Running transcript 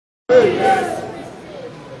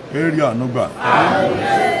Area Nuba.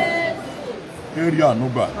 Area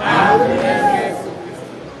Nuba.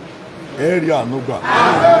 Area Nuba.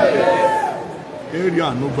 Area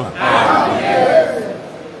Nuba.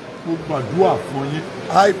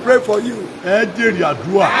 I pray for you.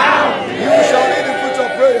 You shall eat the fruit of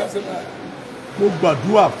prayers tonight.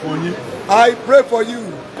 I pray for you.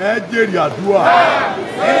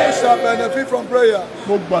 You shall benefit from prayer.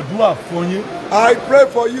 I pray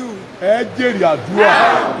for you.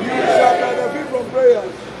 You shall benefit from prayer.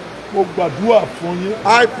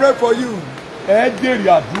 I pray for you.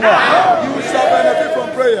 You shall benefit from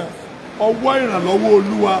prayer.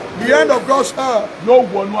 The end of God's help.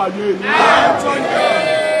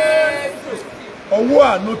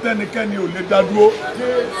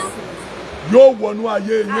 Yóò wọnú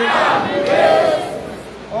ayé yín.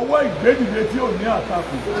 Ọwọ́ ìgbédìde tí ò ní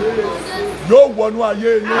àtakò. Yóò wọnú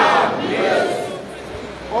ayé yín.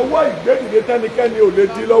 Ọwọ́ ìgbédìde tẹ́nikẹ́ni ò lè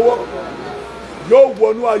dí lọ́wọ́. Yóò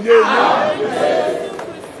wọnú ayé yín.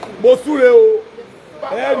 Mo súre o.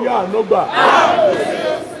 Ẹ rí àánú gbà.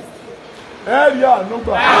 Ẹ rí àánú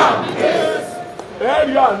gbà. Ẹ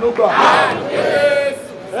rí àánú gbà.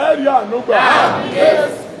 Ẹ rí àánú gbà.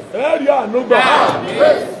 Ẹ rí àánú gbà.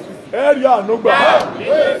 Area Nuba.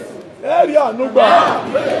 Area Nuba.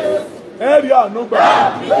 Area Nuba.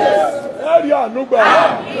 Area Nuba.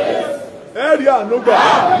 Area Nuba.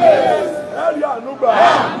 Area Nuba.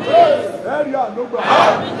 Area Nuba.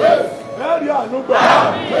 Area Nuba.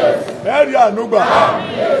 Area Nuba.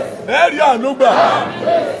 Area Nuba.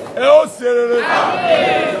 Ẹ ó serere.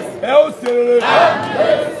 Ẹ ó serere.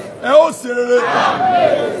 Ẹ ó serere.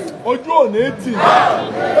 Ojú ò ní tì.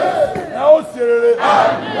 Ẹ ó serere.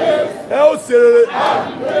 Ẹ ó serere.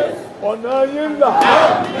 Ọ̀nà yín là.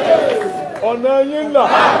 Ọ̀nà yín là.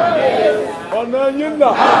 Ọ̀nà yín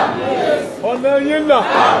là. Ọ̀nà yín là.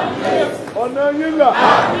 Ọ̀nà yín là.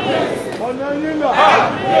 Ọ̀nà yín là.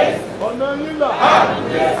 Ọ̀nà yín là.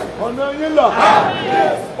 Ọ̀nà yín là.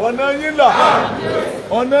 Ọ̀nà yín là.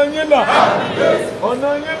 Ọ̀nà yín là. Ọ̀nà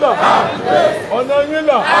yín là. Ọ̀nà yín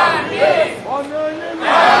là. Ọ̀nà yín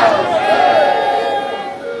là.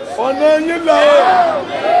 Ọ̀nà yín là.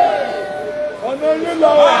 Ọ̀nà yín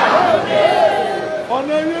là.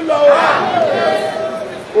 Ọ̀nà yín là.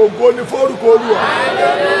 Ògo ni forúkọ Olúwa.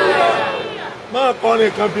 Máa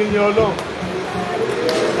kọrin kan fi yin Ọlọ́run.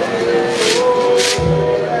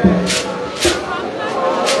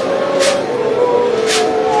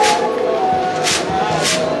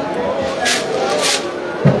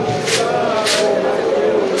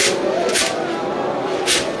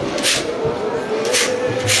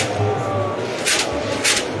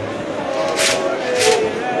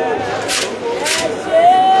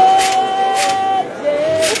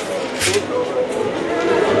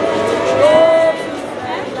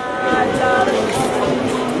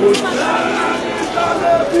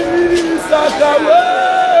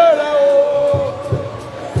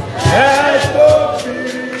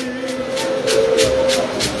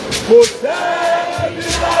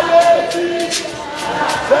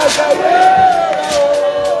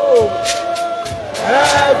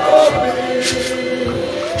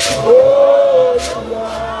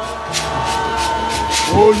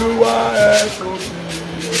 Olúwa ẹ tóbi.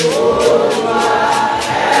 Olúwa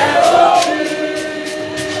ẹ tóbi.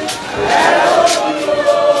 Ẹ tóbi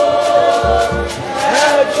o.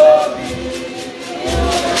 Ẹ tóbi.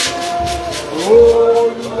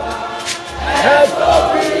 Olúwa ẹ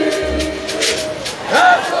tóbi. Ẹ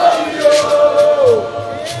tóbi o.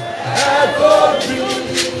 Ẹ tóbi.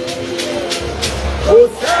 Kò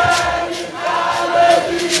sẹ́ni tá a lè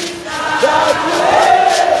fi dàbí.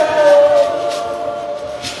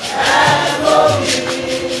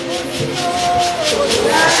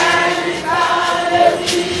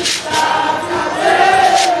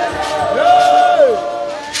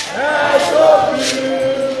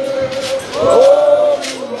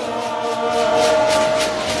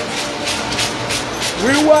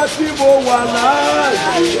 Wíwá tí mo wà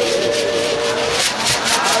láàyè.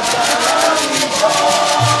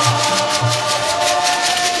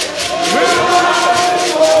 Wíwá tí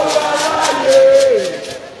mo wà láàyè.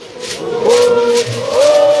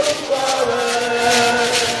 Olúwa rẹ̀.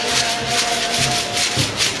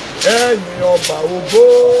 Ẹ̀yin ọba ògo.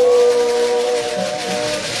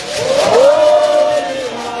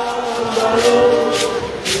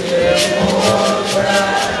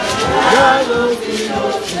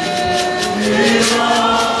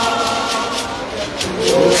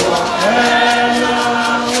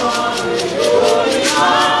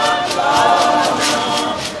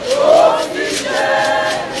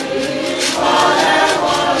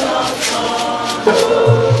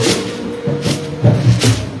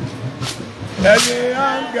 ẹ̀yin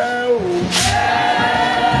áńgẹ́ o.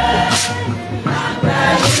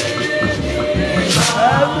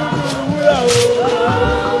 Ẹ̀dúdú wúrà o.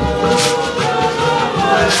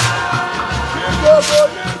 Kí gbogbo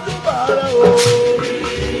ní túbà rẹ̀ o.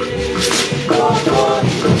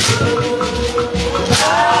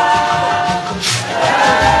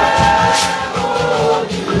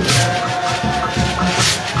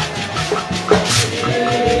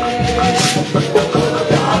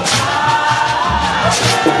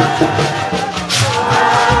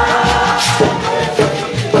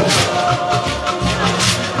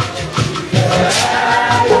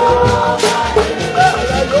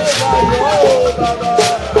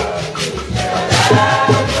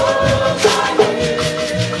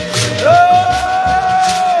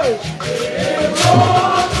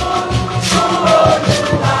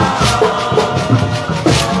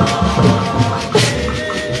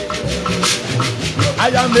 I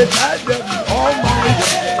am a child of the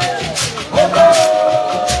Almighty. Oh,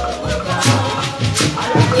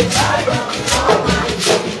 I am a child of the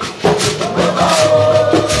Almighty.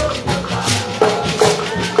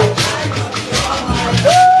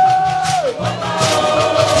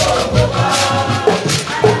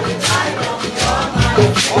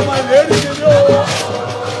 Oh, my lady, you know.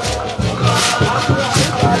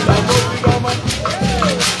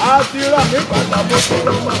 Àtìrà mi padà mo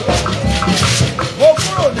sọ̀rọ̀ mọ́. Mo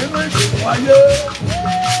kúrò nínú ìgbìmọ̀ ayé.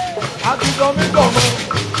 Àtìsọ mi dọ̀mọ́.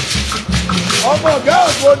 Ọmọ ọ̀gá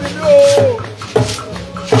àgbo ni mí o.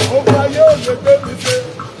 Ogun ayé ò lè gbé mi ṣe.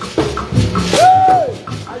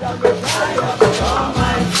 Àyàgbé báyọ̀ ọmọ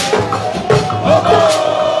ìfẹ́. Ọmọ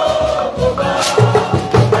ọmọ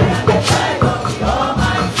àyàgbé báyọ̀ ọmọ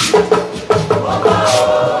ìfẹ́.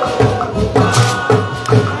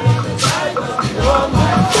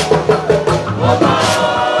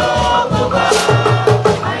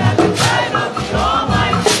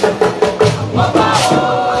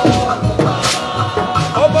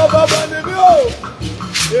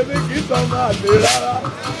 Ọmọ àlè rárá.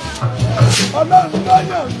 Ọlọ́run ló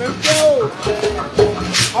yàn mí fẹ́ o.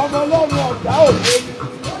 Ọmọ ọlọ́run ọ̀gá òde ni.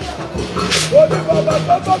 Oní bàbá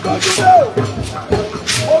tó tọ́jú dé o.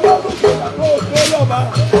 Ọlọ́run kò tó tó lọ́ba.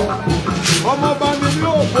 Ọmọ bá ní ní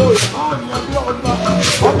òbò ìmáàyàn bí ọba.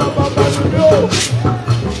 Ọmọ bàbá ní ní o.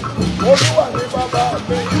 Olúwa ní bàbá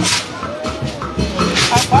mi.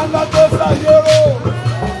 Àpáńlá tó sáyérò.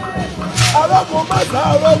 Arógun mọ́sá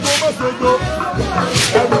arógun mọ́sọ̀gbọ̀.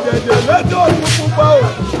 Ẹ̀rù jẹ̀jẹ̀ lẹ́jọ́ ojú pupa o.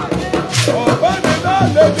 Ọ̀bẹ mi náà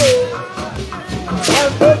lẹ́jọ́.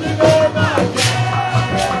 Ẹ̀fẹ́ mi náà máa jẹ́.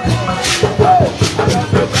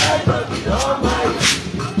 Àyàfẹ́ lẹ́jọ́ ni ọmọ yìí.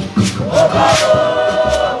 Ọba o,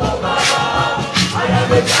 ọba o.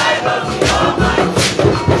 Àyàfẹ́ lẹ́jọ́ ni ọmọ yìí.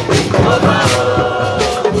 Ọba o,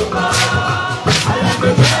 ọba o.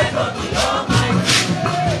 Àyàfẹ́ lẹ́jọ́ ni ọmọ yìí.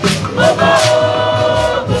 Ọba o,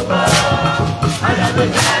 ọba o. Àyàfẹ́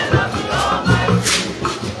lẹ́jọ́ ni ọmọ yìí.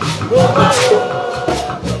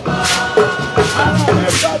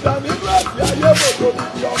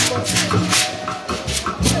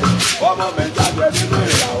 Ọmọ mi jáde nínú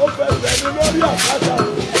ìyàwó fẹsẹ̀ ní lórí àpáta.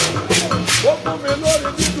 Ó fún mi lórí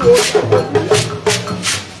nínú òṣèlú.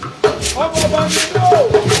 Ọmọ bá mi lò.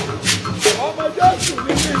 Ọmọ Jésù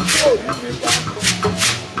nínú ìṣó òní mi bá.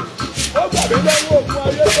 Ó gbà mí lọ́wọ́ òkun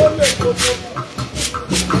ayé tó lè gbogbo.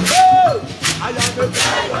 Àyà mi bá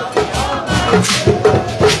yọ̀ sí ọmọ ìṣẹ́.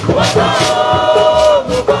 Bàbá o,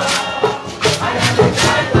 bàbá. Àyà mi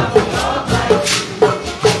bá yọ̀ sí ọmọ ìṣẹ́.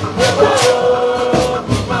 Bàbá o,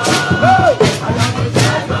 bàbá. Àyà mi bá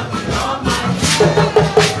yọ̀ sí ọmọ ìṣẹ́.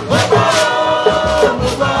 Bàbá o,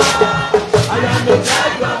 bàbá. Àyà mi bá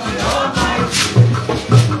yọ̀ sí ọmọ ìṣẹ́.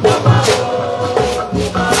 Bàbá o,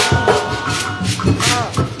 bàbá.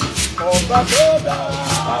 Ọba tó dá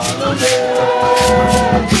ọ̀run dé.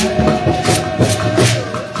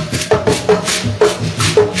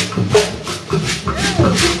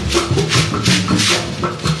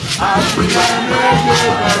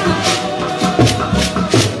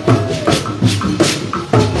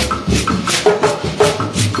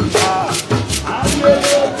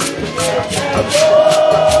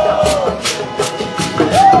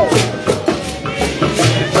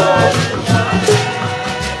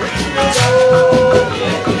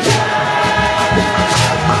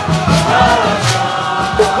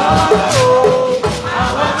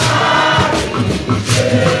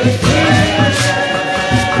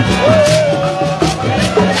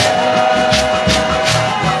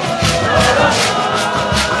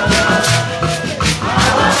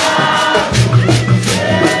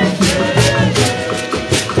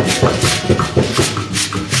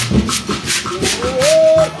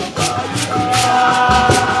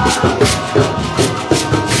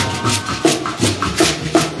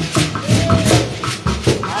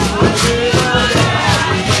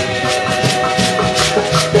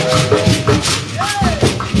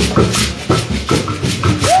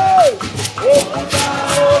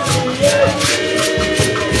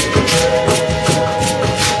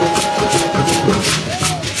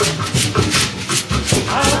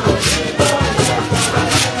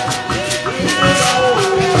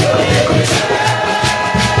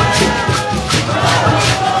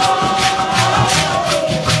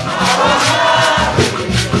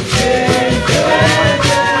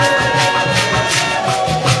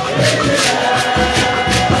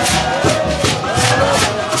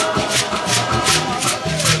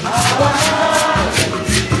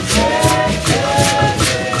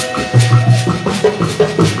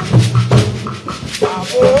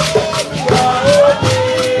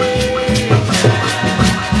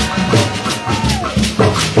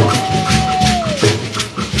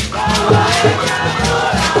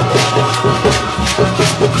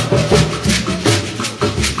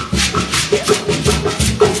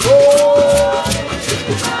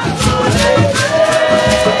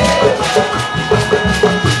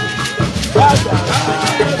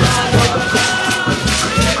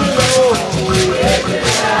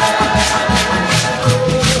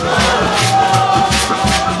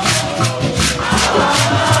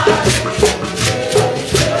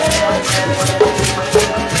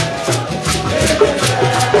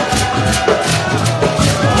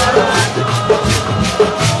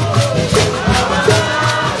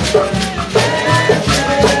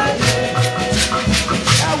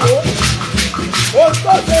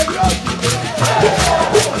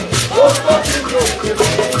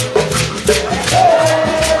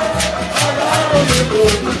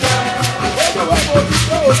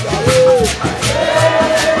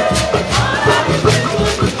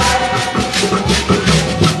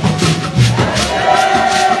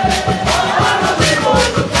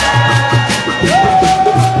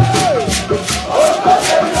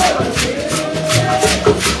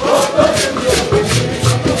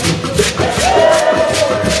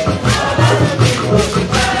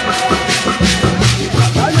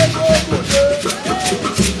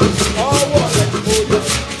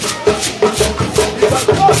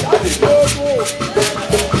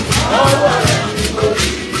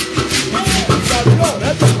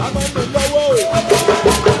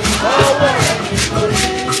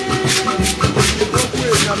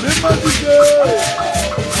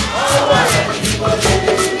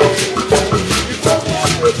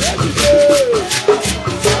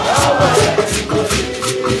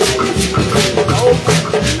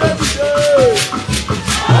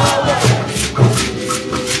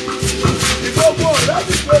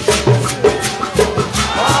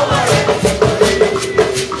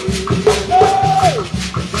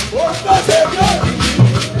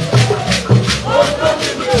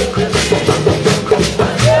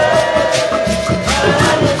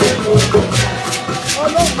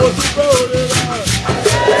 dúpẹ́ òre rẹ̀.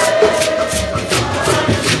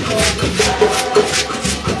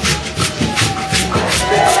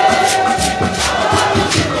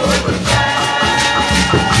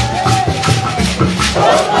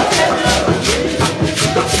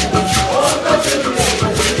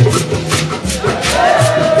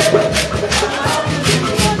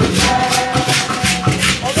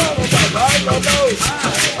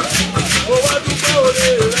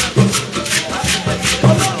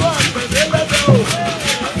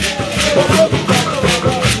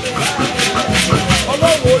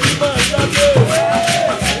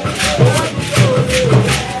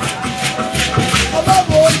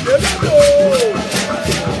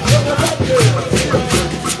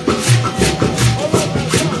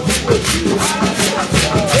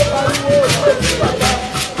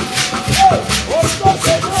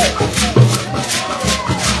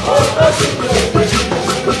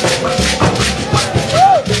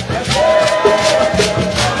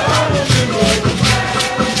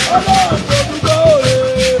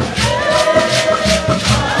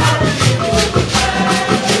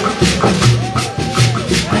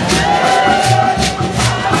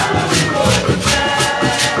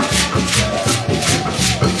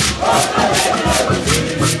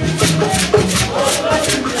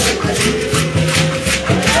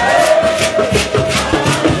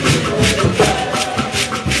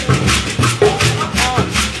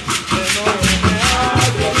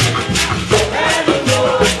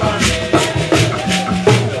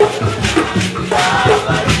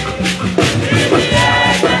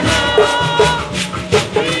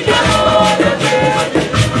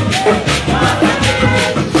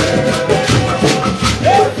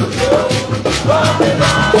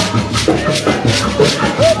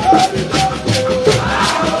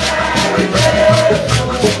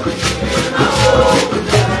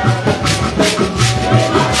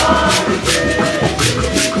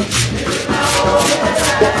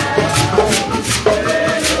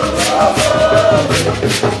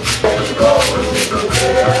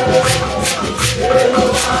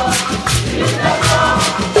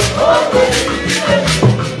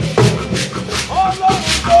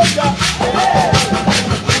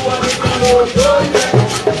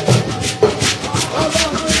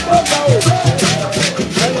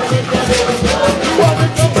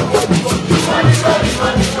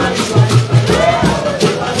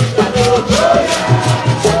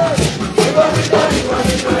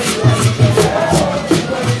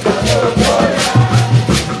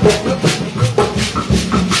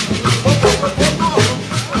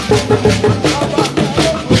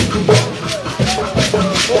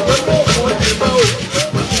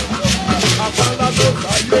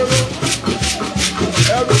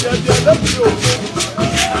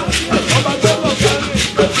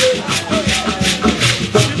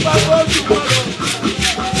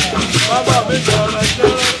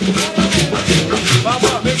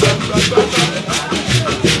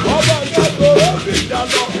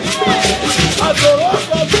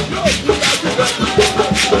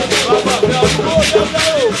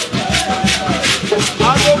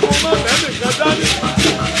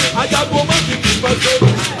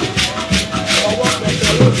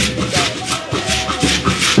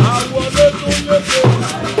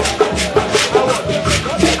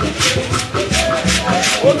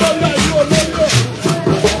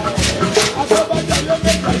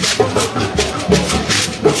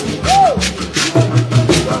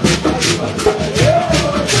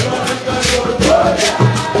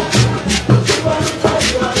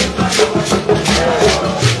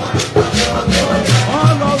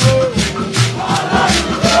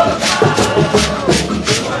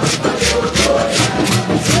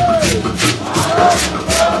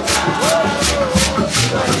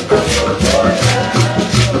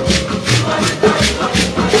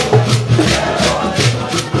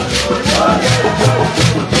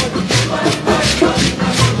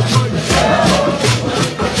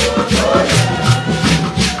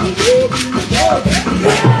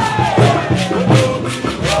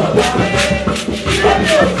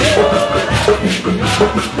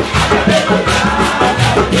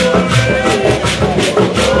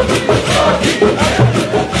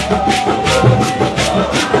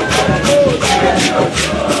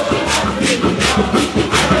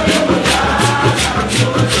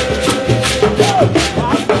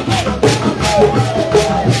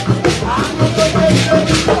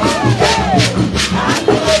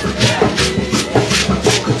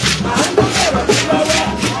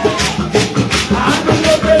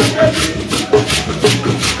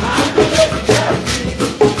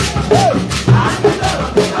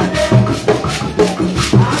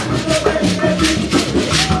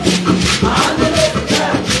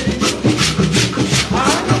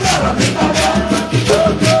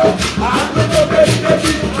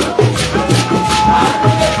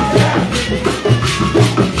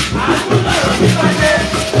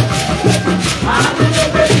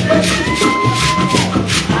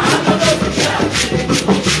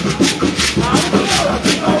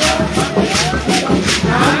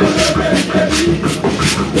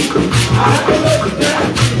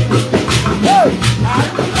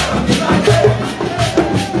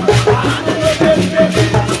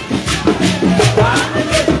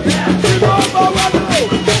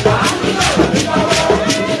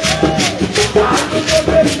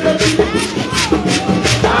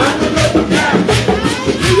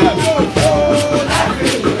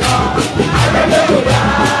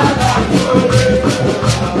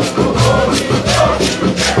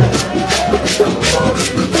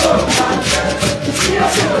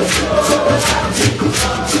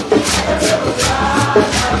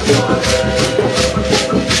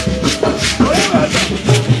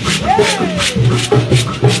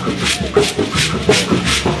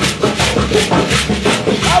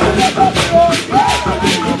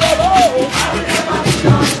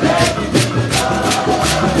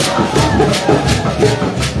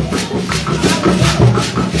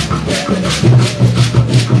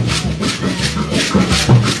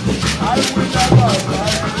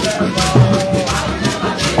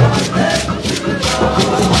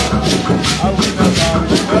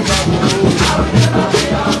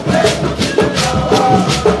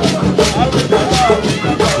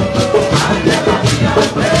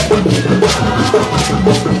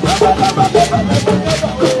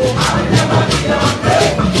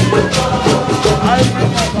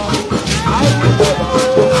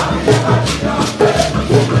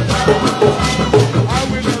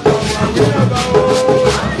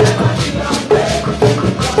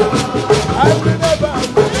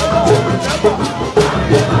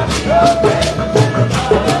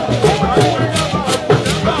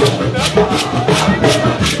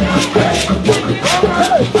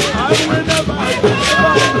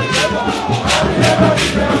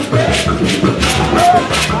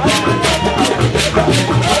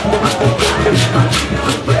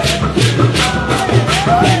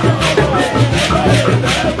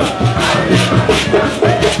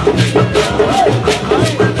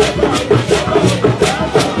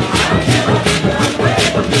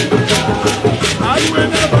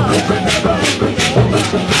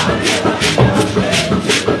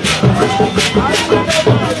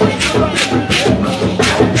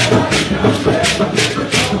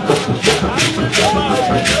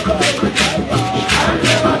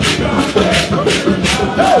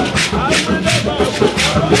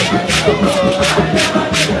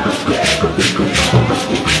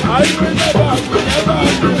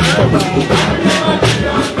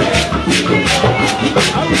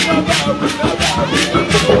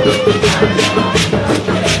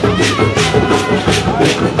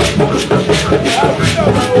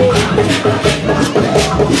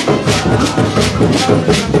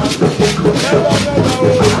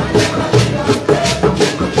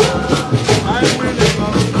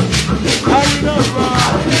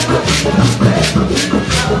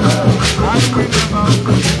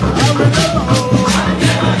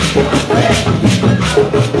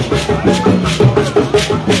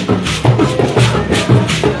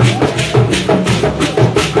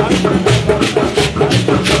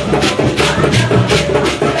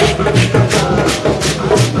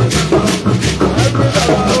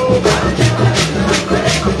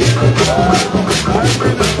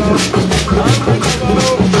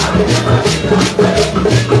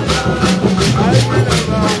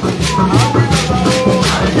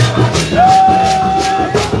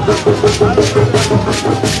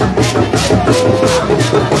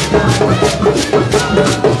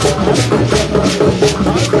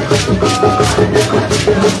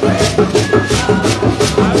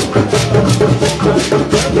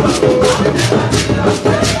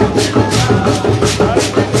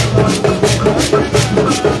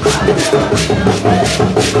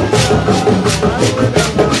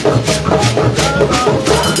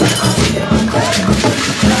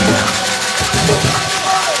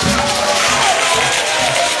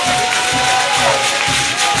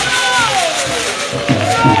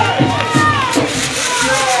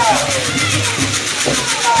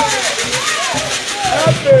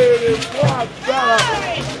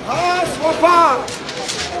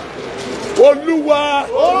 Olúwa,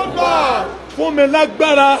 fún mi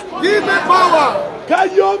lágbára. Give me power.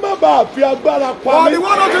 Káyé ó má bàa fi agbára pa For mí. the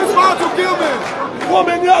one of this power to kill me. Fún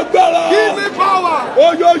mi ní agbára. Give me power.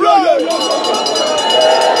 Oyoyoyoyo.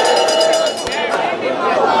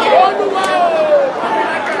 Olúwa.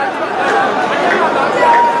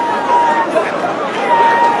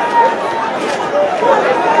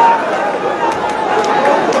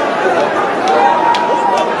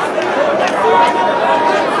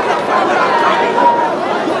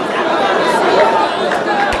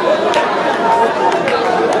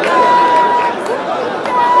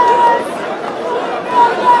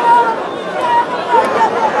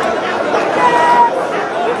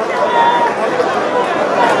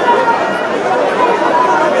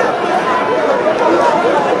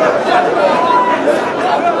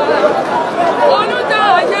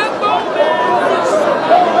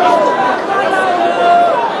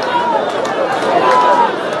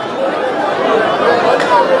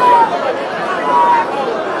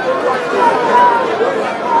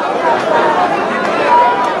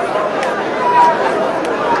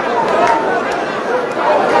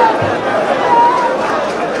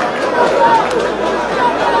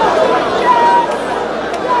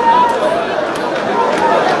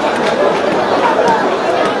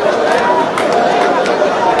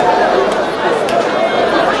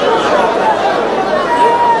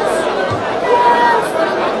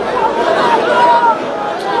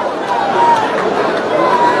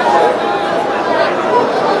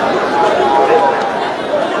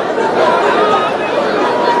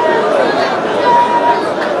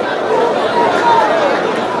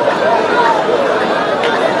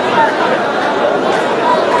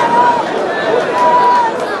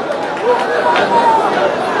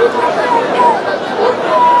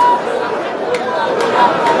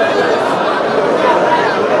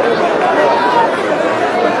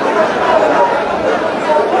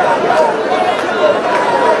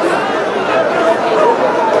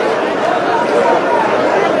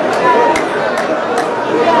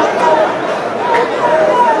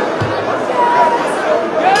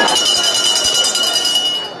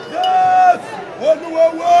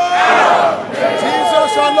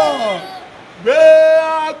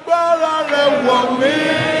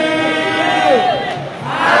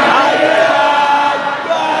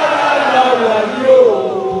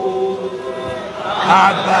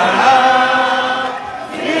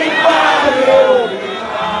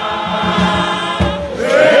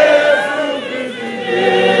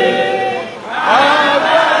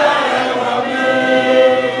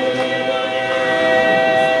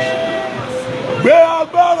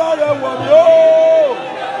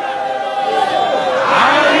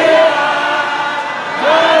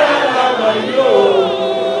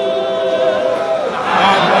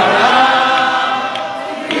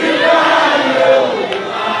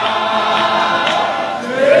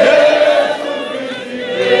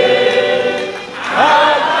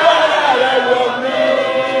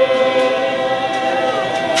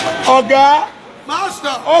 Ọ̀gá.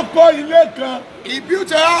 Master. Ọkọ̀ ilé kan. He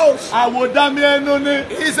built a house. Àwòdámi ẹnu ni.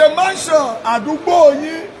 It's a mansion. Àdúgbò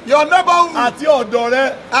yín. Your neighborhood. Àti ọ̀dọ̀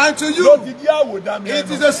rẹ. And to you. Ló ti di àwòdámi ẹnu.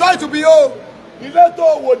 It is a sight to behold. Ilé tó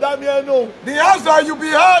àwòdámi ẹnu. The house that you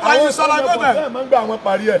behold and you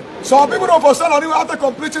celebrated. Some people don't forsell on you after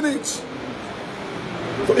completing it.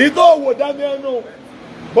 Ìtò àwòdámi ẹnu.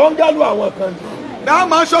 Bungalow àwọn kan. That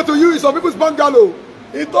mansion to you is some people's bungalow.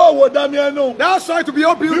 Ìtò àwòdámi ẹnu. That's right to be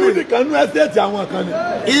your building. Building kan ní estate àwọn kan ni.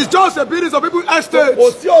 It's just a building of people's estate.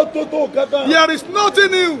 Kò sí òtótó kankan. There is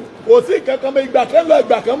nothing new. Kò sí kankan mọ́ ìgbà kan lọ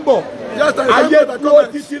ìgbà kan bọ̀. Just as Ayé dúró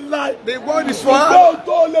títí láì. the word is far. Ṣùgbọ́n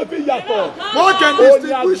tó lè fi yàtọ̀. What can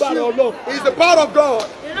distinguish you is the power of God.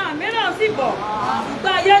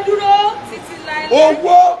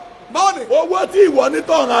 Owó. Money. Owó tí ìwọ ní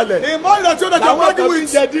tọ̀ràn alẹ̀. The money that you're working with.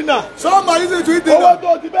 Some are using it to eat dinner. Owó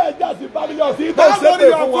tó ti bẹ́ẹ̀ jà sí family house. That money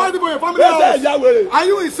you are fighting for your family house. Bẹ́ẹ̀ yà wèrè. Are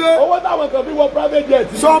you insane? Owó táwọn kan fi wọ private jet.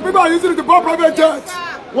 Some people are using it to buy private jets.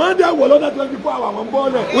 Wọ́n dẹ̀ wọ̀ lọ́dọ̀ 24 hours àwọn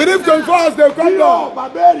bọ́ náà. Within 24 hours they come down.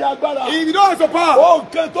 Bàbéèrè agbára. If you don't have the power. Ó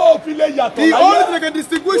nǹkan tó fi lè yàtọ̀ láyé. The only thing that can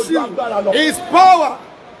distinguish you is power.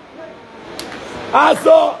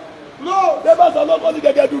 Aṣọ. No. Never sọ lọ́kọ́ ní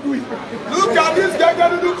gẹ́gẹ́ dúdú yìí. Look at this gẹ́gẹ́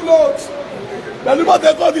dúdú clothes. Pẹ̀lú bó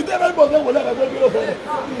ṣe kọ́ ti tẹ́lẹ̀ bó ṣe wò lẹ́kẹ̀ẹ́ tó kí ló fẹ́.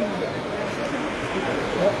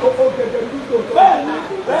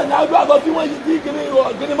 Bẹ́ẹ̀ni agbó àgọ́ tí wọ́n yí tí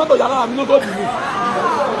kíní mọ́tò yàrá mi ló tó dì mí.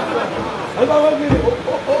 Ẹgbẹ́ wọn kí ni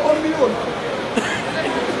ó ní òun.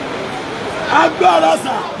 Agbára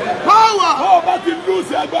sà. Power. Ó bá ti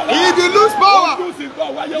lose agbára. If you lose power,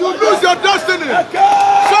 you lose your destiny.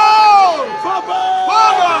 So,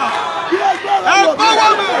 power.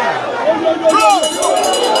 Empowerment.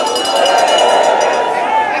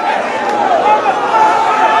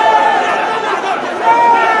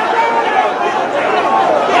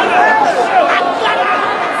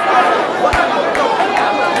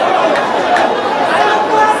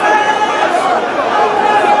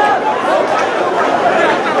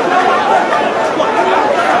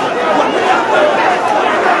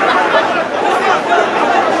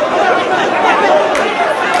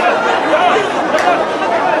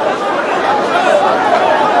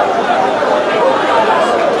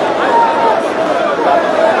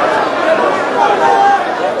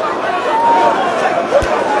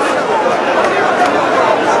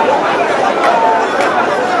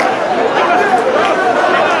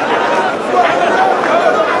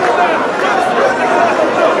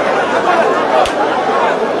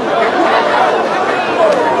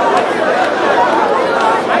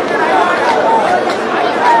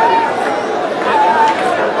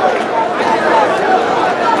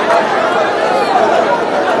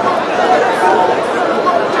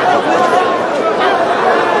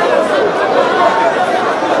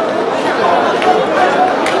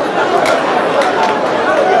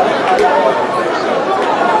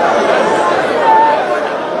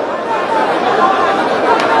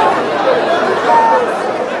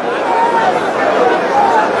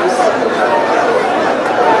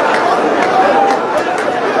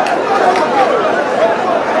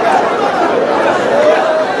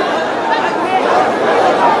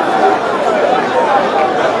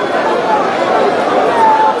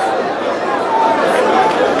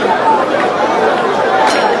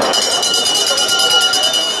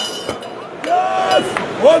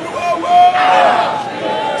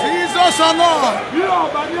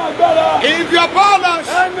 If you're powerless,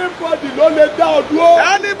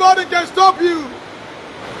 anybody can stop you.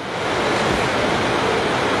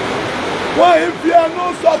 Wọ́n ń fi ẹnu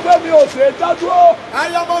sọ pé mi ò ṣe dádúró. I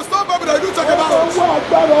am unstoppable that you talk about. Ọwọ́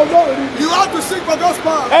agbára Ọlọ́run. You have to seek for God's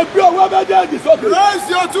power. Ẹ gbé ọwọ́ méjèèjì sókè. Raise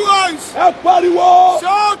your two hands. Ẹ pariwo.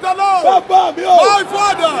 Shout the Lord. Bàbá mi o. My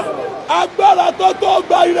Father. Agbára tó tó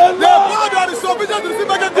gba ire ńlá. The power that is sufficient to receive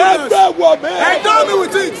my goodness. Ẹgbẹ́ wọ̀ mí. Endow me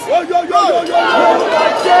with it.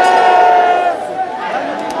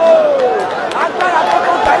 Agbára tó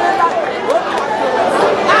tó gba ire ńlá.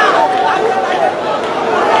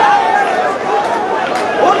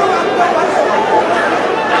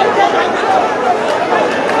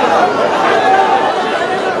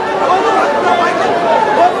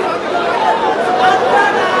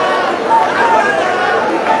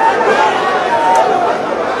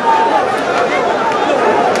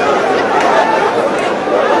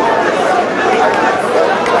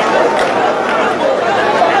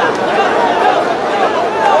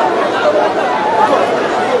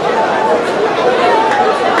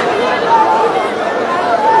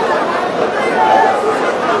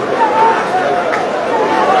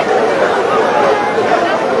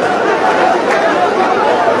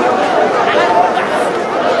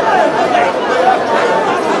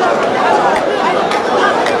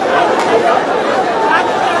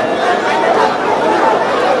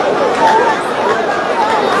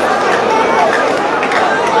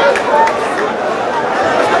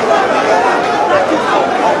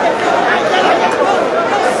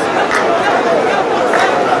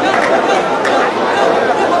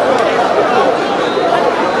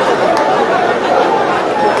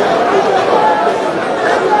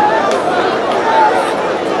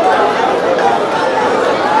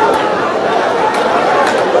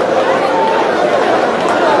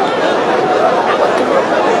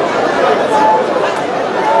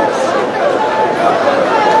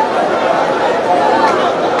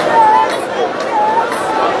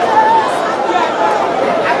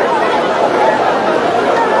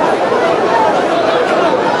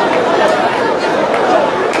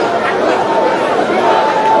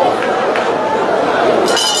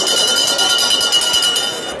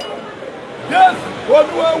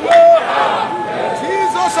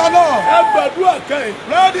 Ẹ gbàdúrà kẹ́yìn.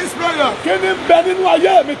 Pray this prayer. Kí ni ń bẹ nínú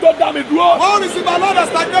ayé mi tó dá mi dúró? What is in my Lord that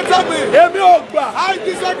stagnated me? Èmi ò gbà. I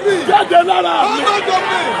disagree. Jáde lára mi. Come out of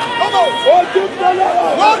me. Come out. Ojú ń bẹ lára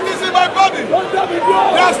mi. What is in my body Tó dá mi dúró.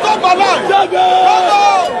 that stop my life? Jáde. Come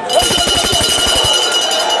out.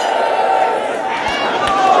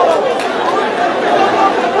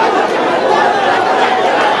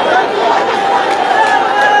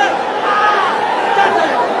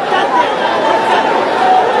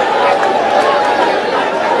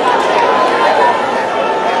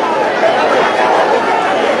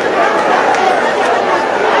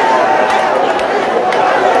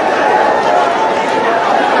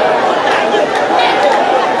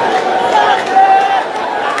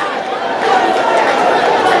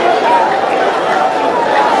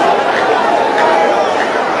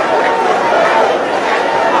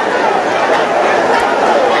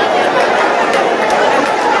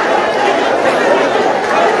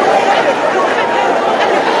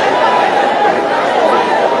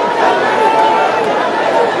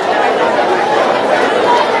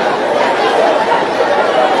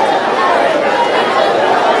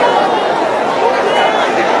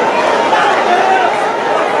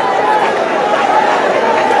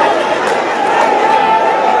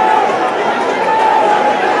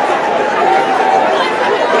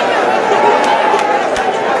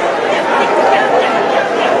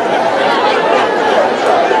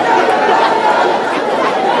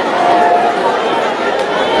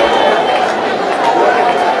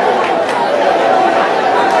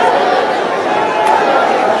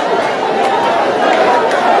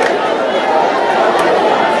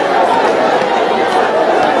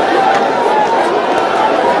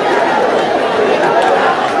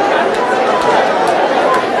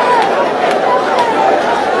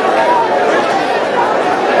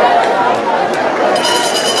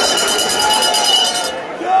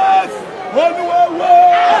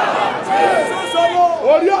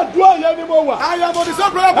 I am on the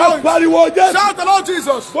same prayer point. Shout the Lord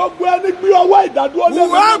Jesus. Whoever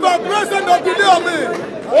present the delay on me.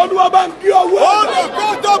 Olúwa bá ń gbé ọwọ́ Oh, the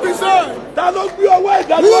God of his hand. Ta ló gbé ọwọ́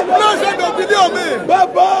ìdádúró Who present the delay on me?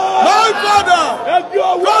 Bàbá. My Father. Ẹ gbé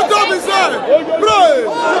ọwọ́. God of his hand. Pray.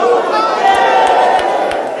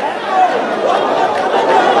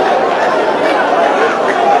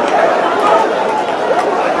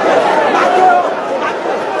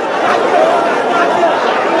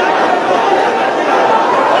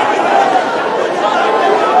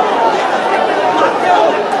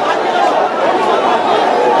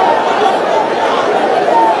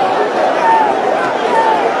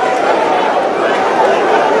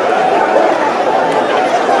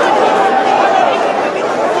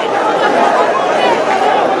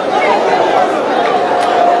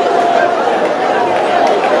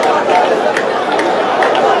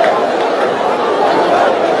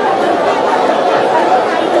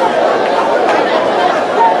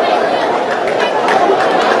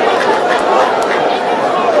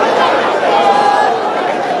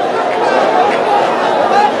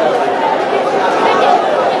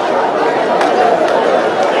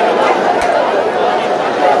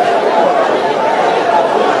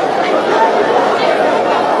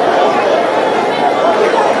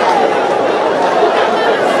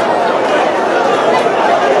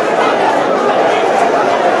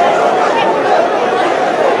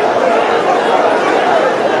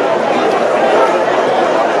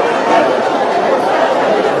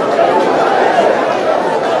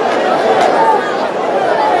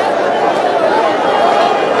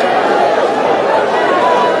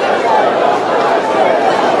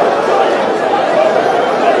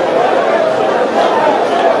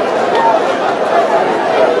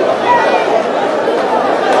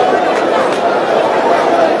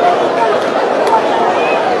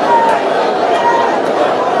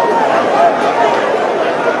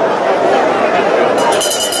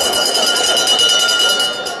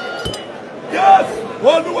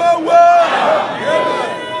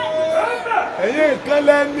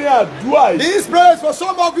 This prayer is for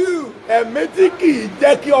some of you. Ẹ̀mí tí kì í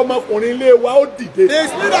jẹ́ kí ọmọkùnrin ilé wa ó dìde. The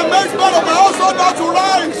spirit that makes man of my household not to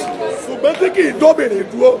rise. Ṣùgbọ́n tí kì í dóbìnrin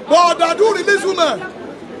dúró. But that do release women.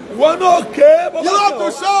 Wọ́n náà ké. You have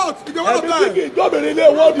to shout if you want to Ẹ̀mí tí kì play. í dóbìnrin ilé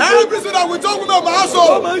wa ó dìde. Every spirit that will talk women of my Wọ́n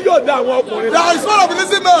household. máa ń yọ̀dá àwọn ọkùnrin. There is spirit of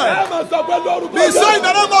releasing men. Ẹ máa sọ pé lórúkọ Be saying in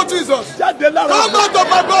the name of Jesus. Jáde lára. Come out of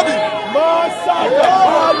my body. Máa sábà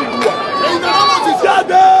hallelujah. In the name of Jesus.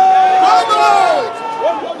 Jáde. Come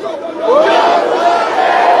out.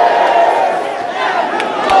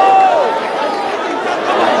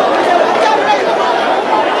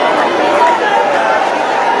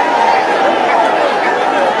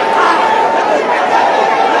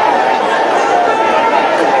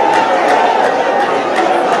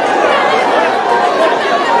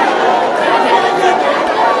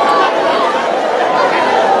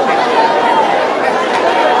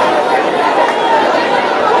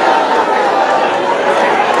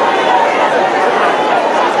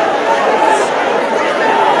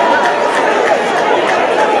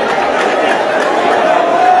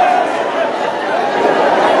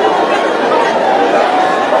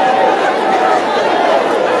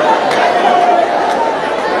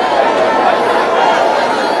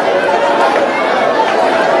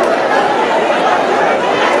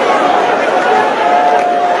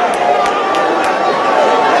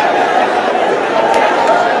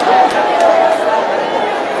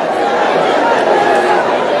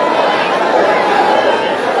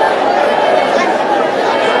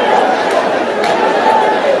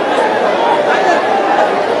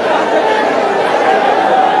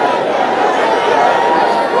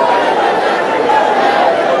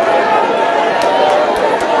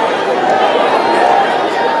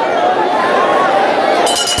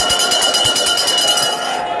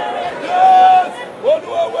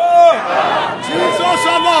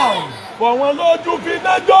 fi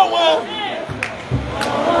náà jó wọn.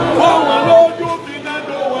 Fọ́ wọn lójú fi náà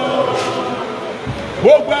jó wọn.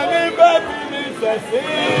 Gbogbo ẹni bẹ́ẹ̀ fi ní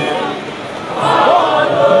sẹ̀sìn. Fọ́ wọn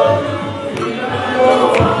lójú fi náà jó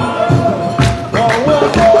wọn. Fọ́ wọn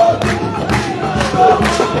lójú.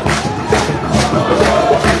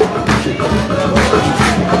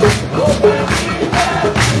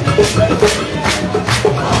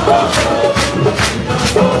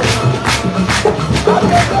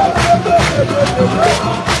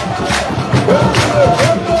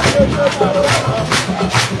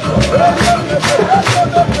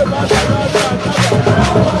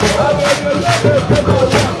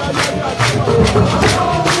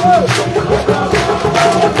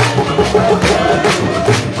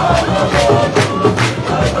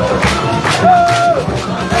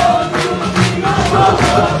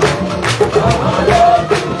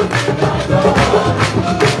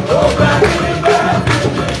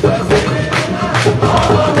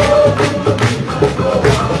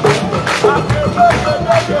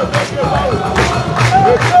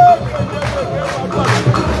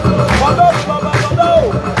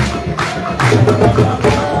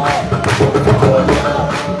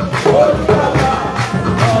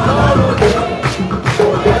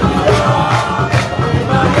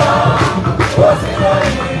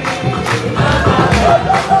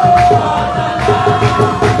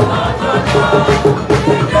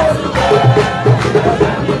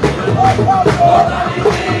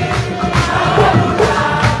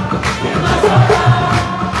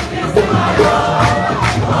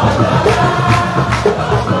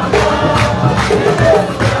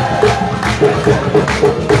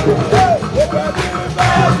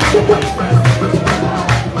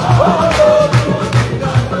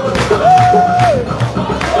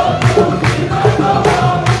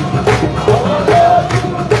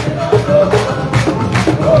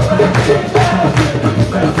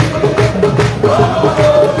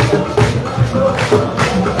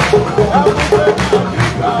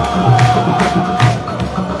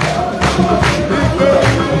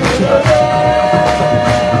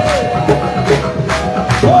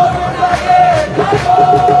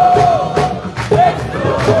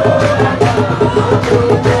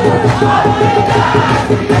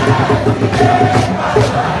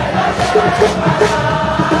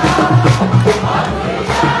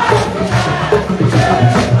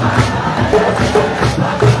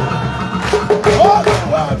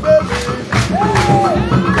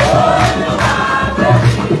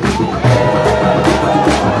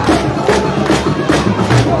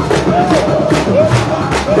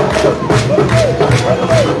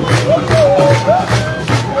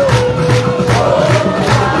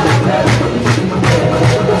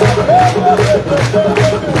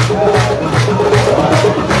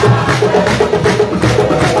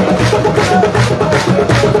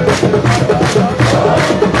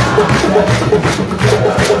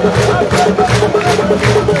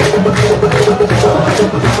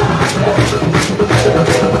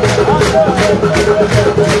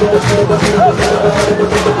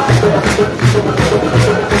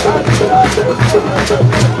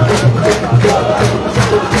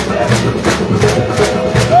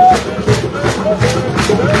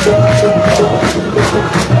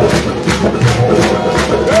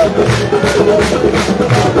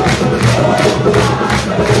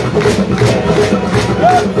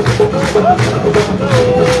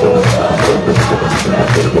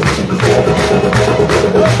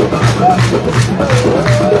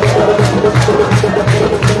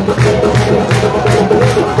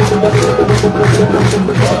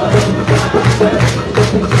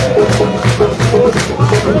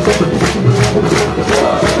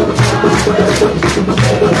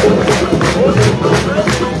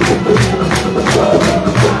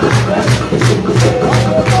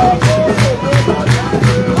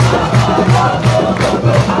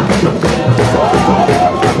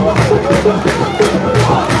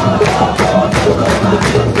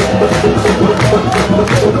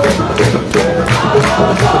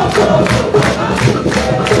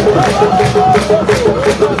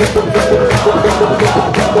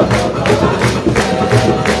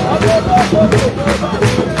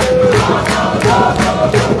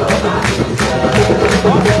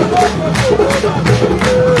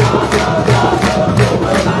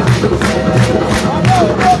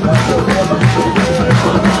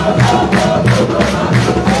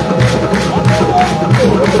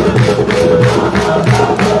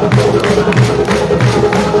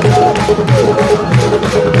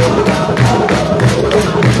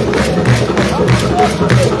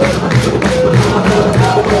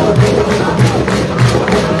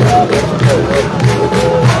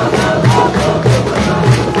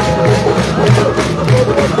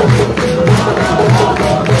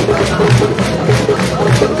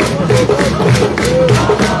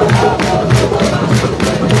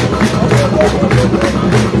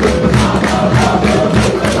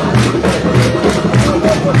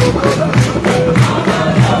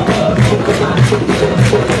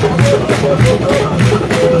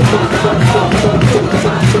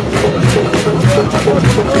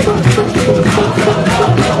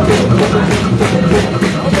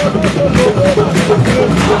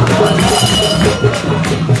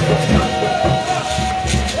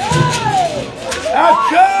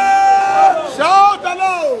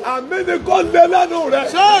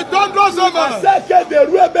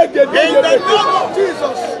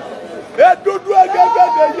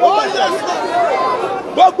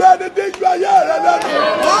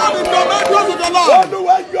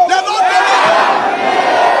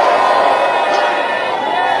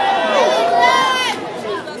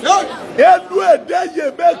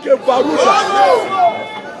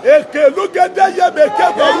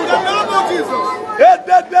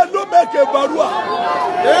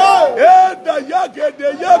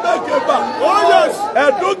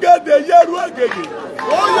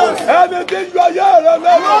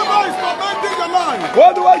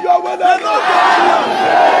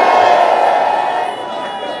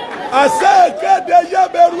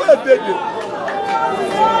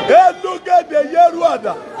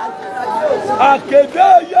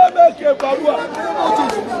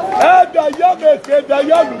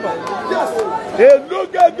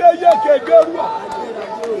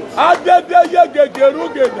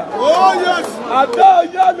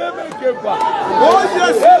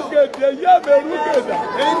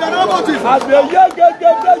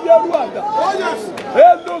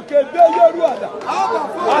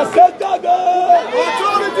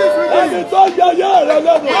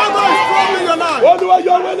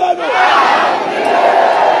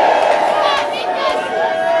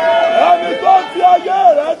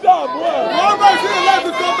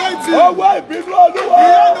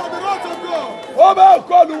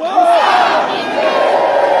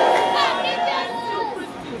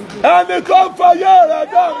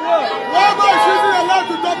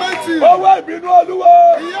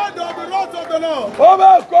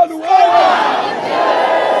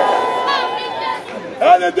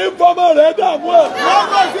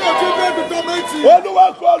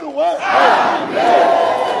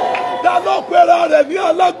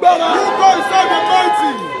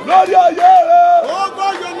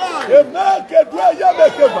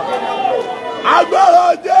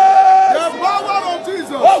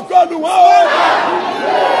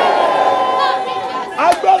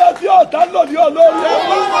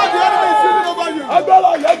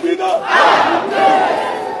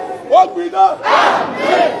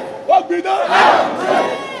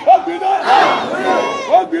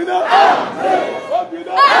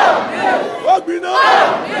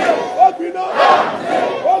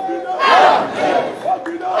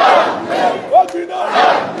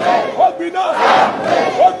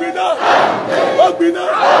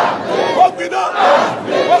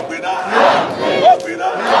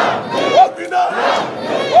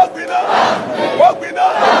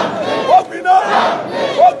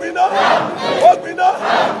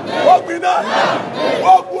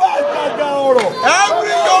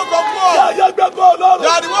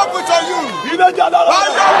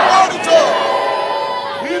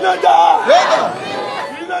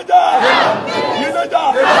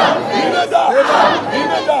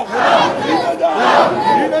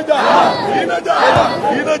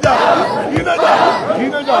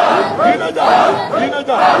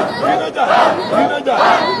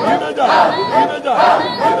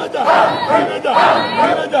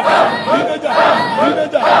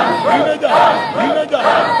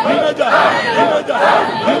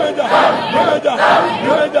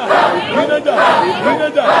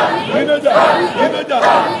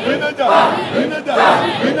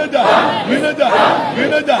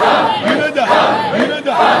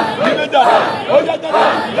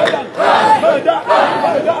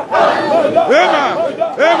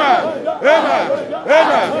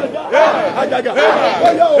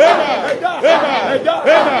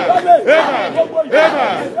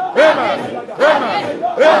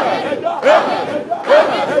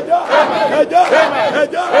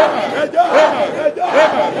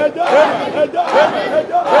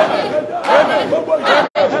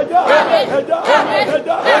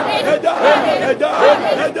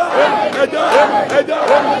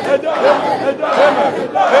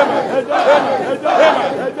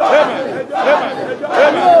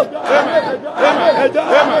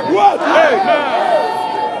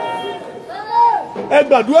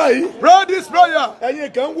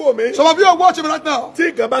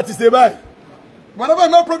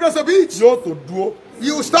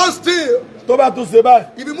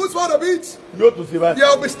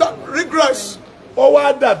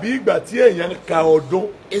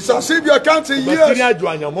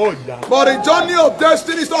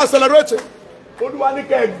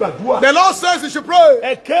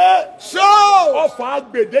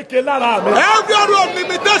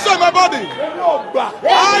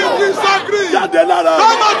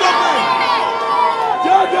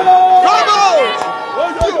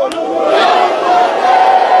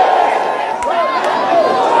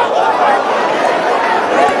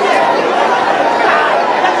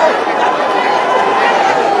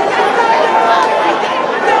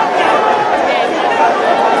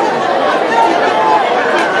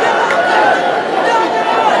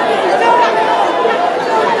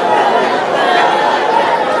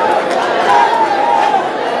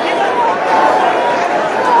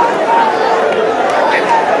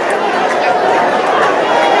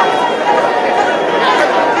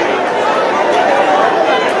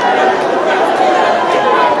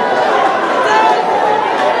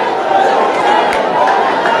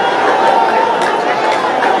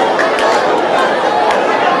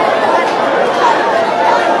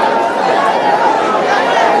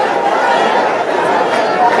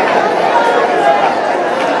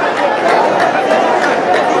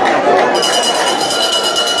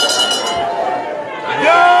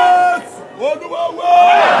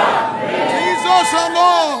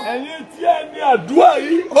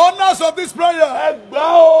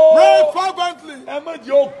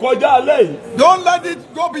 kọjá alẹ́ yìí. Don't let it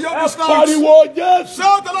go beyond this Ẹ night. pariwo Jésù.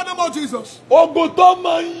 Shout the name of Jesus. Ogun tó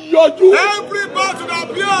máa ń yọjú. Every battle that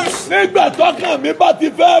appears. Nígbà tọ́kàn mi bá ti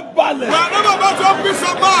fẹ́ balẹ̀. We are never about to have peace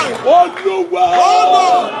of mind. Olúwa.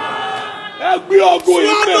 Oh, Ẹ gbé ogun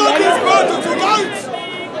yìí swallow mẹ́lẹ̀. this battle tonight.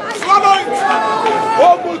 Swallow it.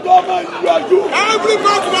 Ogun tó máa ń yọjú. Every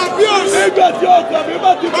battle that appears. Nígbà tí ọkàn mi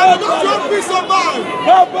bá ti We fẹ́ are about to balẹ̀. have peace of mind.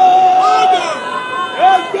 Bàbá. Father,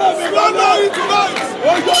 Ẹ gbé mi swallow balẹ̀. it tonight.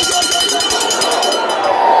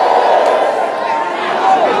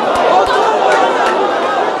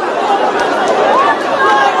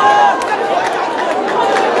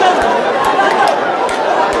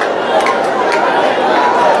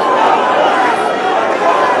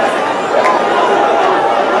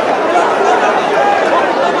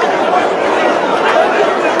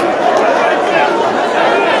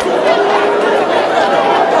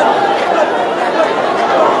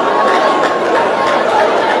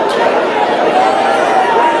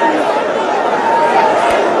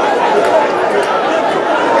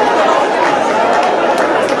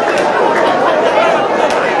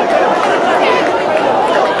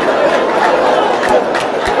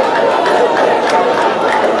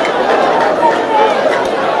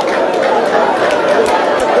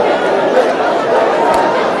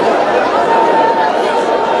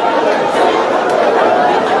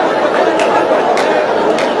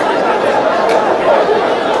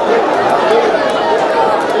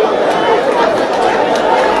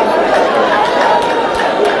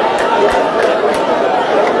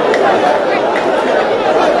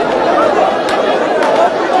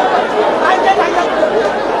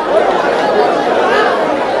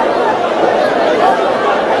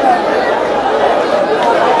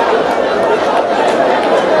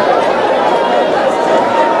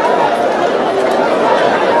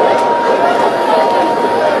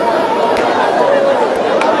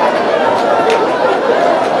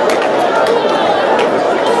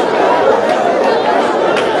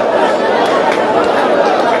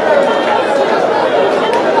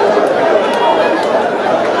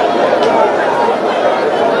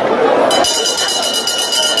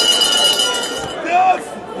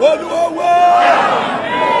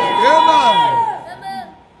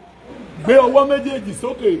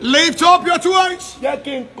 Lift up your two hands. Jẹ́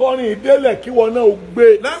kí n kọrin ìdélẹ̀ kí wọn náà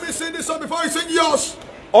gbé. Let me sing this song before you sing yours.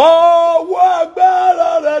 Ọwọ́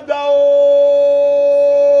agbára rẹ̀ dà o.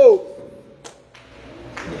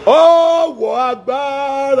 Ọwọ́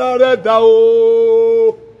agbára rẹ̀ dà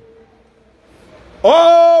o.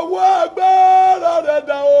 Ọwọ́ agbára rẹ̀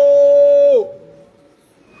dà o.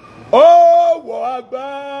 Ọwọ́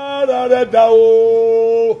agbára rẹ̀ dà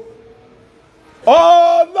o.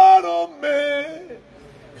 Ọlọ́run mi.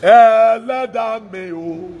 Ẹlẹ́dàá mi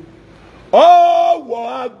o, ọwọ́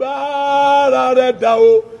agbára rẹ̀ dà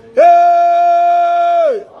o.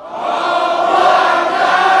 Ọwọ́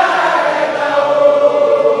agbára rẹ̀ dà o.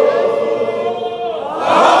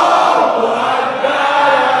 Ọwọ́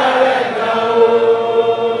agbára rẹ̀ dà o.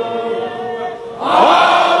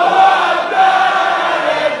 Ọwọ́ agbára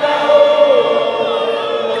rẹ̀ dà o.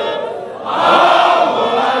 Ọwọ́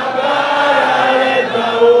agbára rẹ̀ dà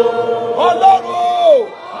o. Ọlọ́run.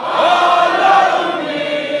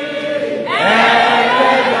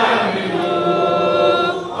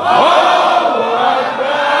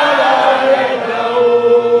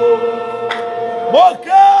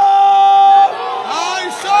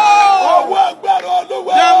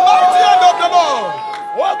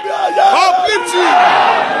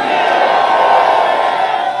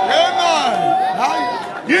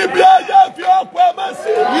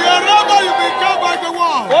 Wherever you become by the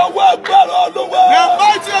wall, the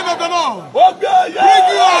mighty hand of the Lord bring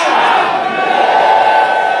you out.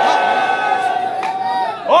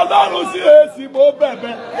 Ọlọ́run sí èsì mo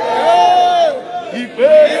bẹ̀bẹ̀.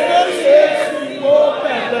 Ìpè èsì mo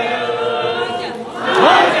bẹ̀bẹ̀.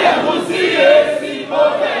 Wọ́n jẹ́ mo sí èsì mo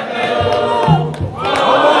bẹ̀bẹ̀.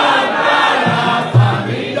 Ọwọ́ agbára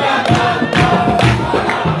fàmí dáadáa.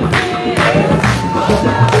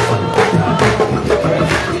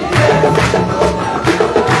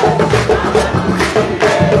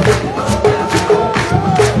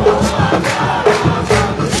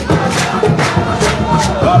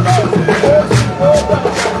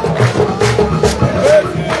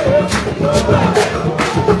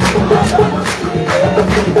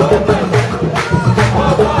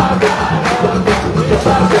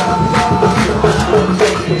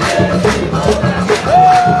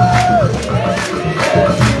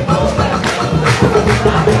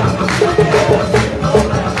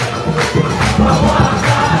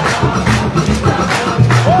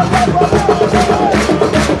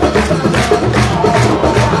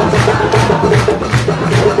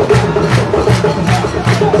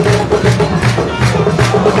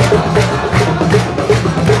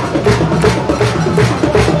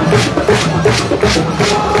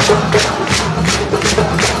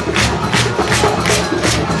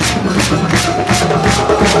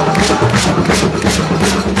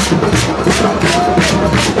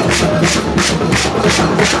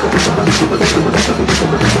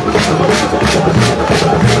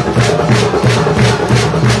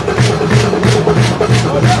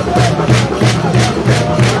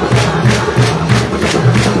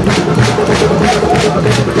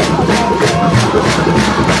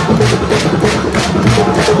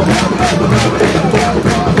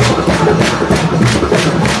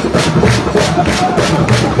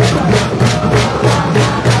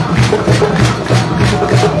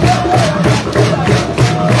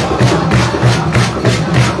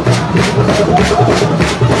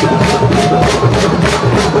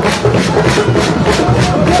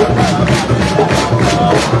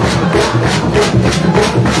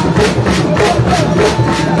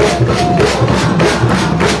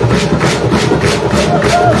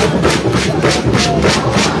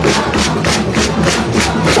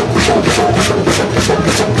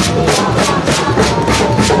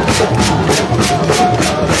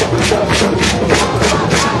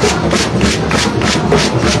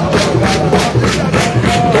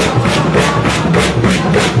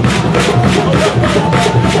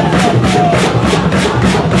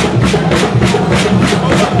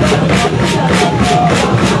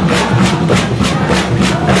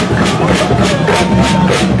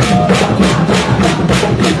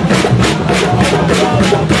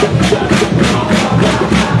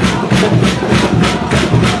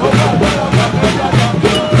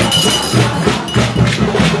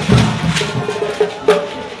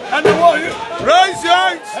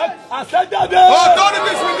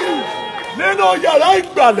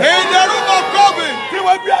 In the room of COVID, we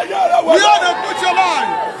are to put your life.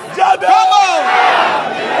 Come on.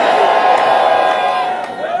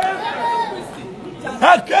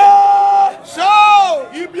 So,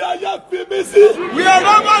 we are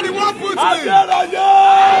not the one put me.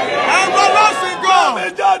 Everlasting God.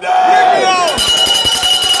 Bring me out.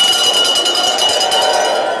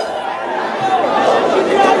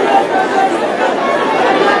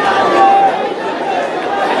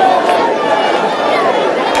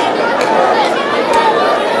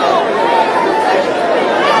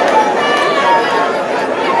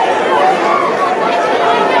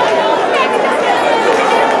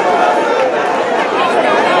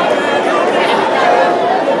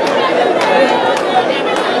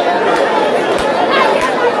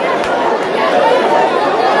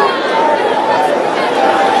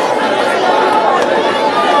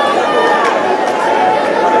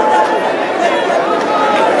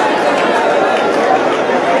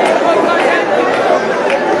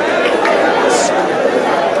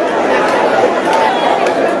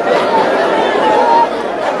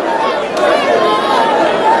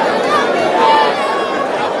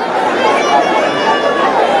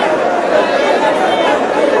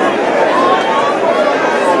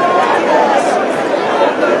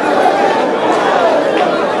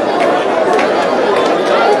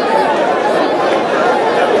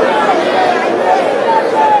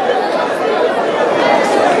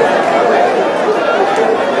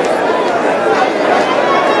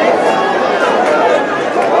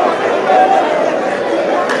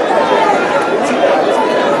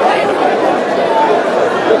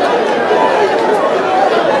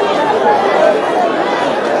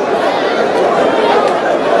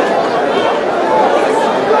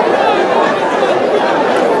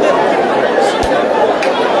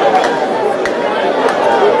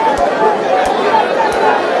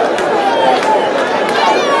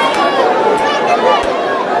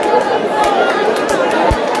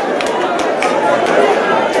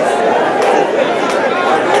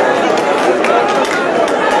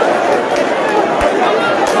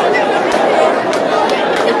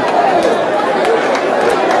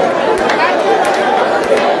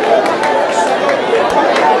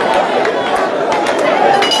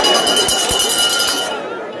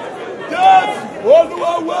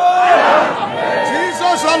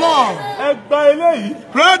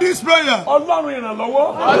 Pray this prayer. Oh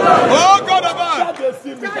God of God, appear to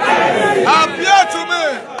me.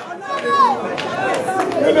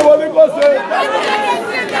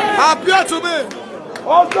 Appear to me.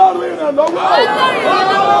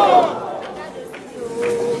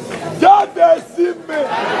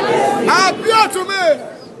 Appear to me.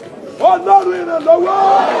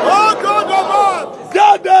 Oh God of God,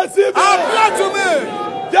 appear to me.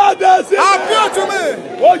 Appear to me.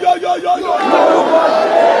 Oh, yo.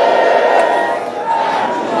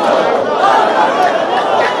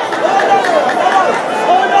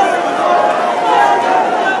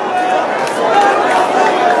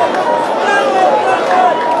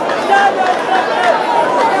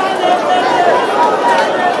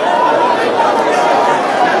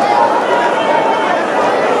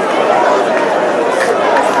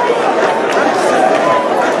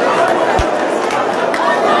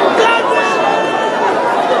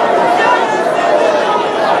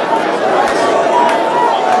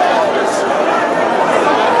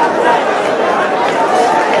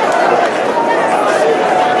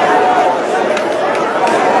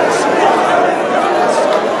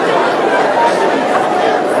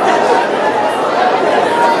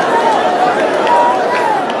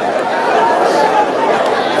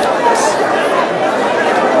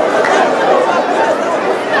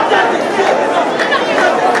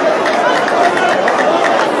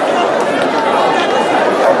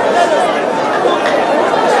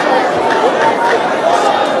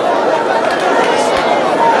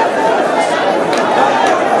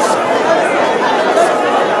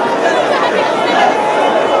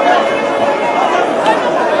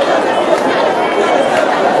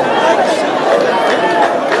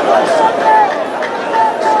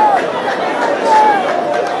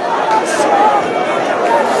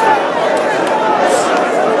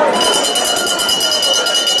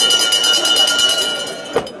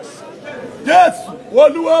 Jésù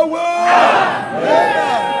Olúwa wa.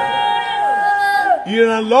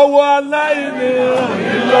 Ìrànlọ́wọ́ aláìní ràn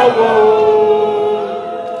mí lọ́wọ́ o.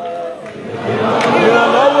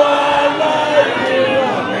 Ìrànlọ́wọ́ aláìní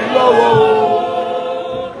ràn mí lọ́wọ́ o.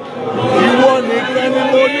 Ìwọ nìkan ni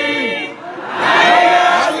mo ní.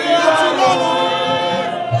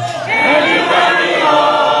 Ẹni bá ní ọ,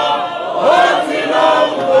 ó ti lọ́wọ́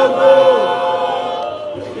gbogbo.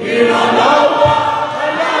 Ìrànlọ́wọ́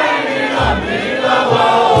aláìní ràn mí lọ́wọ́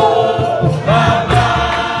o.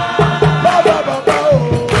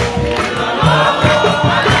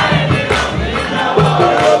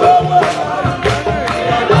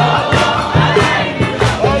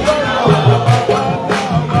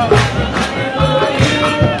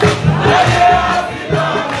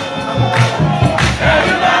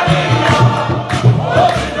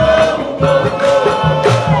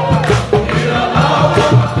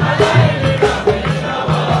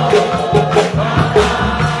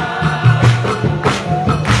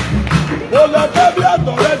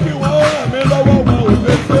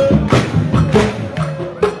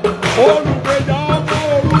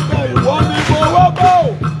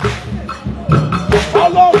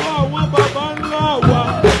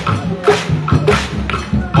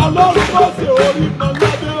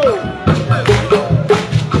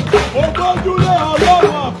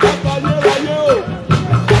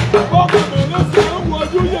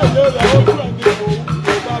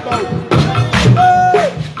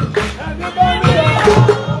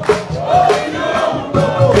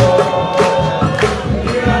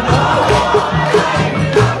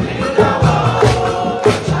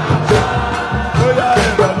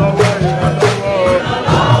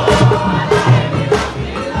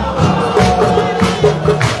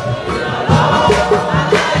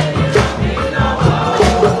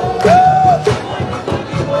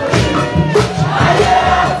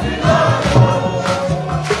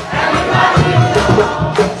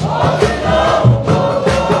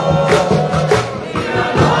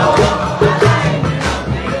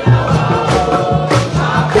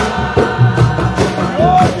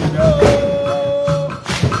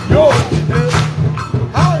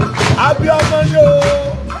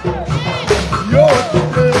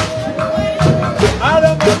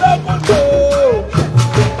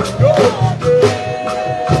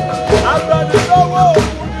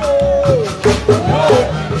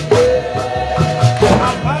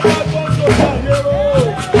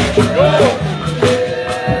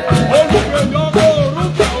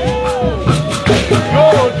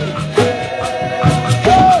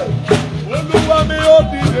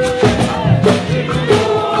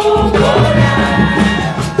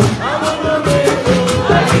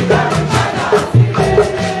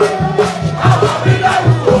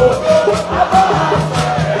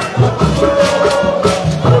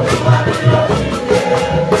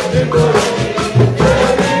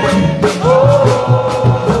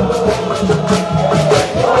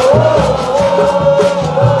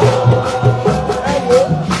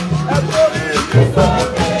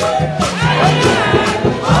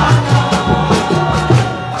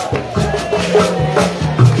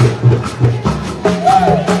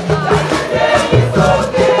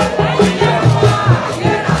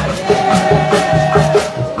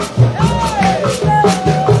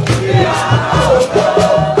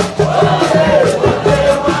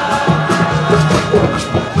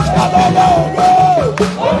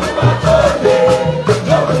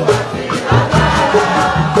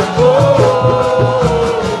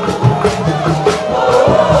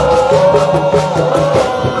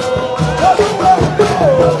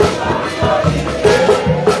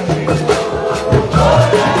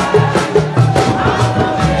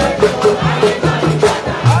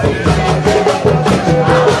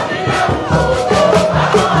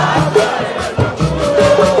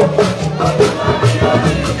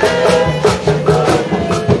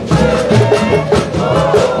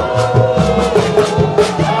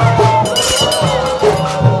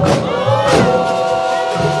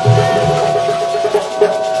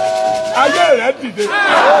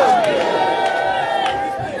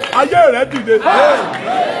 ayé rẹ dìde.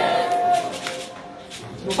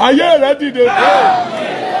 Ayé rẹ dìde.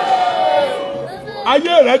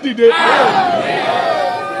 Ayé rẹ dìde.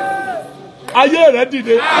 Ayé rẹ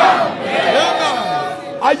dìde.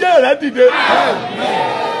 Ayé rẹ dìde.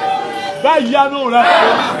 Gba ìyanu rẹ.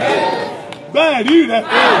 Gba ẹ̀rí rẹ.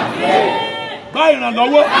 Gba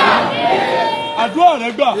ìrànlọ́wọ́. Àdúrà rẹ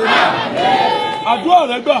gbà. Àdúrà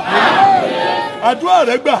rẹ gbà. Àdúrà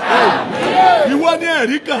rẹ gbà. Ìwọ ní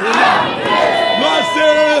ẹ̀rí kan. Lọ ṣe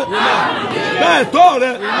rere. Gba ẹ̀tọ́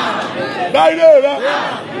rẹ. Gba ire rẹ.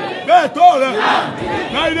 bẹ́ẹ̀ tó rẹ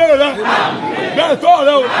láìdé rẹ bẹ́ẹ̀ tó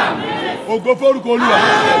rẹ o ògo forúkọ Olúwa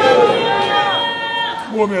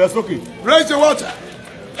mú omi rẹ sókè. Raise the water.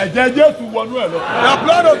 Ẹ̀jẹ̀ Jésù wọnú ẹ̀ lọ. The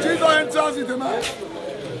blood of Jesus enters into man.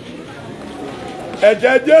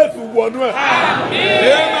 Ẹ̀jẹ̀ Jésù wọnú ẹ̀.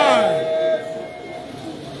 Amen.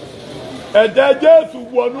 Ẹ̀jẹ̀ Jésù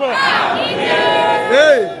wọnú ẹ̀.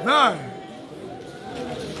 Amen.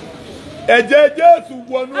 Ẹ̀jẹ̀ Jésù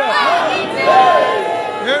wọnú ẹ̀.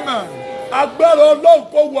 Amen. Agbára Ọlọ́run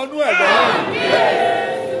kó wọnú ẹ̀ lọ.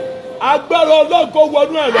 Agbára Ọlọ́run kó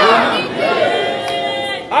wọnú ẹ̀ lọ.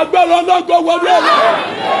 Agbára Ọlọ́run kó wọnú ẹ̀ lọ.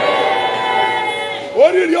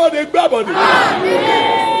 Oríire òde gbàbọ̀dé.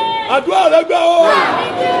 Àdúrà rẹ gbà ó.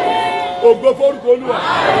 Ògo forúkọ Olúwa.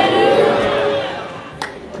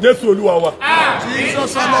 Jésù Olúwa wa.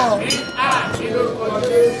 Jesus alone.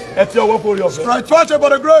 Ẹ ti ọwọ́ fórí ọ̀fẹ́. Strike forth by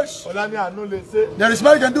the grace. Ọ̀la ní àánú lè ṣe. There is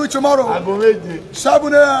man can do it tomorrow. Aago méje. 7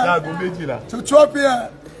 Ní a.m. aago méjìlá. to 12 p.m.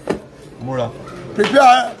 Múra.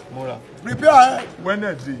 Prepare. Múra. Prepare.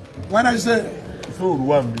 Wednesday. When I say Ìṣòro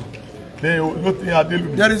wà níbí. Lẹ́yìn ló ti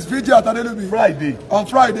Adélùbí. there is vigil at Adelubi. Friday. On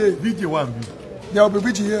Friday, Vigil wà níbí. there will be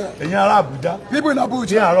vigil here. Ẹ̀yin ará Àbújá. People in Ní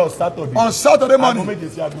Abuja. àárọ̀ Saturday. On Saturday Aago morning, méje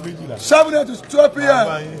sí aago méjìlá. 7 a.m. to 12 Bàbá p.m.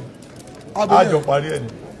 yín. I'll be Àjọ there. parí ẹ̀ ni.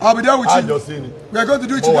 I'll be there with Àjọ you. sí ni. We are going to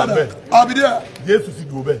do it Mo wà together. bẹ́ẹ̀. I'll be there. Jésù sì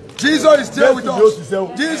dùn bẹ́ẹ̀. Jesus is there with Jésù yóò us. ṣiṣẹ́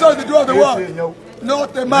o. Jesus is the doer of the Jésù work, èèyàn o.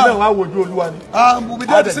 not a Ìbílẹ̀ man. wọn á wojú Olúwa ni. We'll be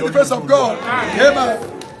there to see the face of God. Amen.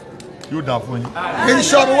 Yóò dà fún yín. He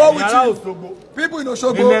shall be well with Ará you. Òṣogbo. People in Ní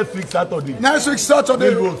Oshogbo. next week Saturday. Next week Saturday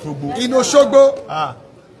Nílùú Òṣogbo. in Oshogbo,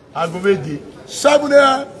 Aago méje 7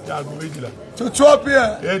 a.m. sí aago méjìlá. to 12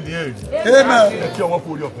 p.m. Ẹ̀ẹ́dì ẹ̀rí. Amen. Ẹ kí ọwọ́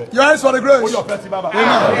fún orí ọ̀fẹ́. Your hands for the Orí grace. ọ̀fẹ́ ti bàbá.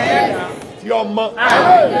 Tí ọmọ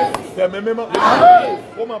tẹ̀mí mímọ́.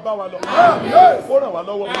 Ó máa bá wa lọ. Ó ràn wá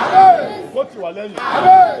lọ́wọ́. Ó tì wá lẹ́yìn.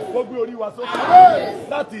 Ó gbé orí wa sókè.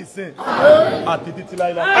 Láti ìsìn àti títí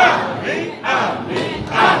láíláí.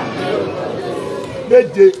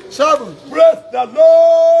 Méje. 7. Praise the Lord.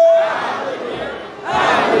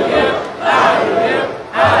 Hallelujah,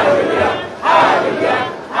 hallelujah, hallelujah,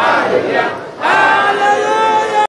 hallelujah.